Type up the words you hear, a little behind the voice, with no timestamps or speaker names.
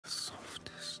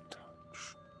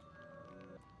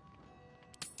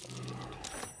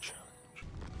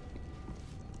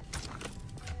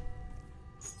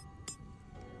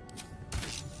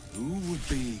Who would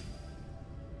be?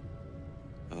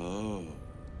 Oh,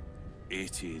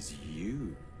 it is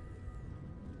you.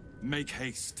 Make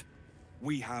haste.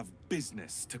 We have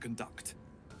business to conduct.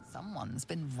 Someone's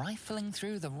been rifling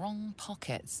through the wrong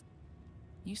pockets.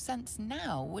 You sense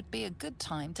now would be a good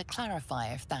time to clarify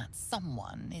if that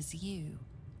someone is you.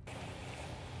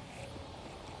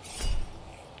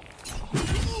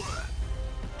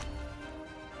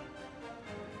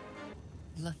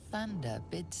 Lathander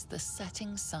bids the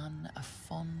setting sun a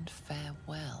fond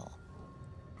farewell.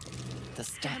 The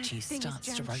statue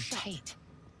starts to rotate,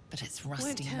 but its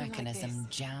rusty mechanism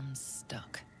jams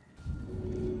stuck.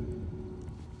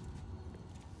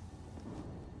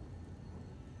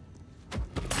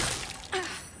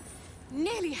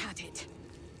 Nearly had it.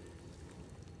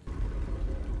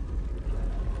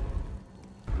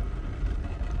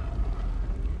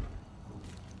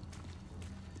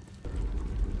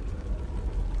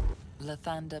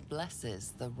 Lathander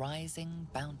blesses the rising,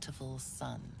 bountiful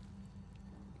sun.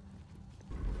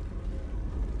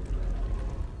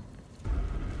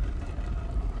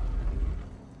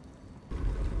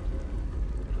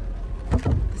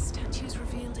 The statue's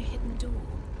revealed a hidden door.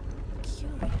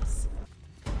 Curious.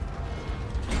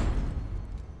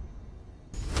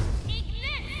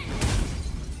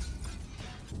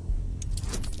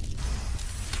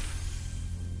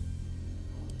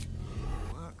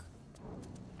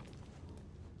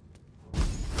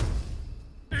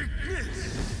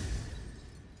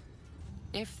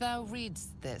 If thou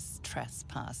readst this,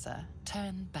 trespasser,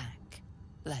 turn back,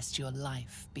 lest your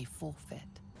life be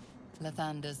forfeit.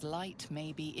 Lathander's light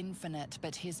may be infinite,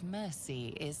 but his mercy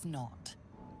is not.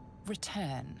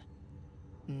 Return.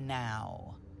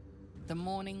 Now. The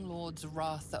Morning Lord's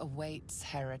wrath awaits,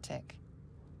 heretic.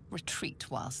 Retreat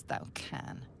whilst thou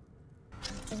can.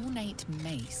 An ornate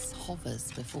mace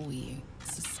hovers before you,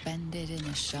 suspended in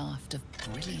a shaft of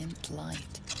brilliant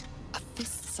light. A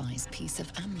fist-sized piece of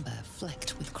amber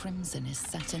flecked with crimson is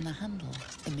set in the handle,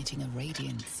 emitting a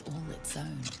radiance all its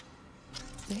own.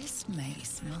 This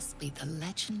mace must be the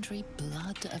legendary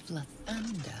Blood of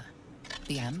Lathander.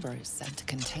 The amber is said to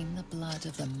contain the blood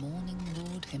of the Morning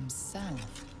Lord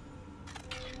himself.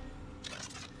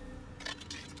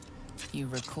 You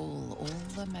recall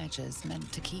all the measures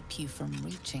meant to keep you from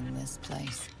reaching this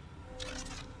place.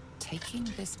 Taking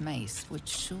this mace would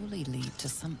surely lead to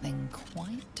something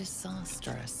quite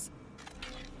disastrous.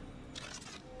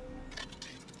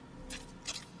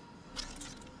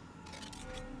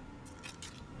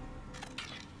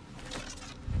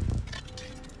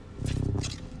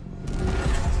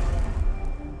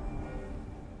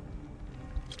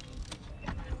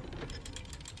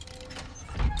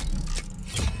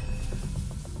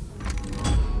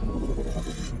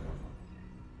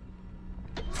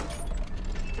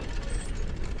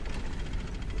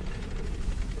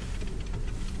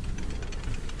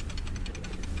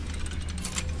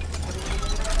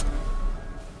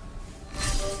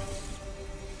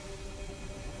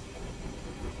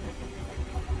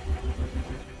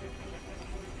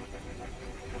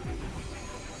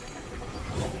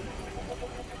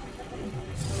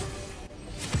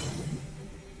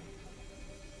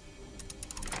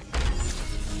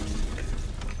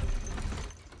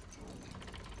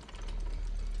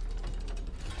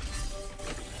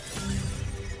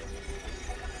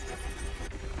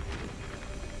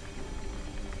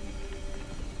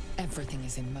 Everything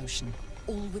is in motion.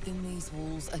 All within these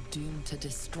walls are doomed to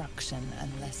destruction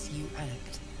unless you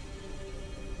act.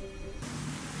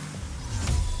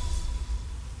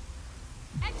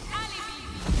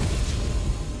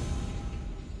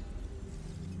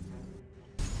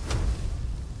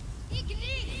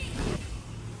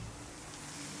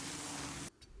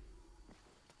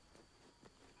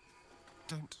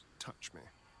 Don't touch me.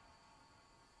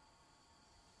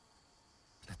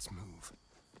 Let's move.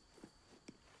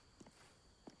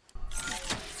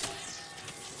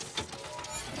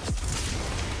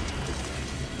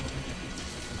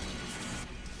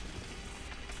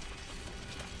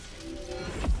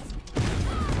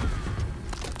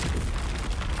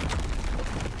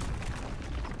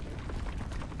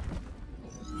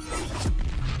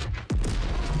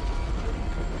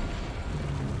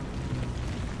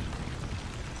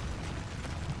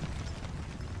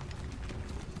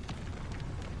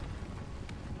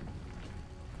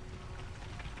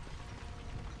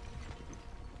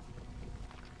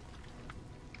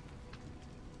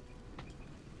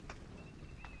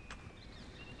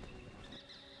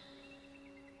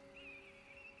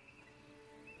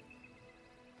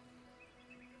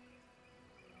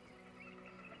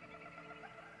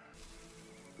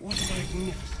 What a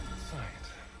magnificent sight.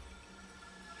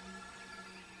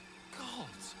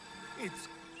 Gods! It's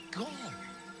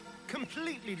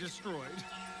completely destroyed.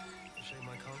 Shame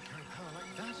I can't carry power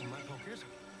like that in my pocket.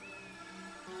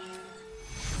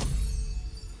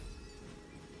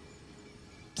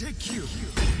 Take you!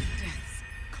 Death's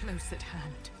close at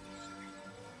hand.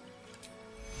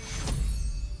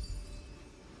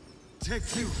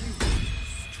 Take you!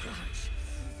 Strike.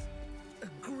 A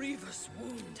grievous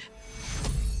wound.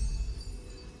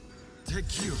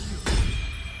 Take you!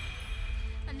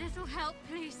 A little help,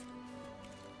 please.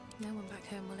 No one back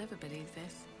home will ever believe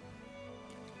this.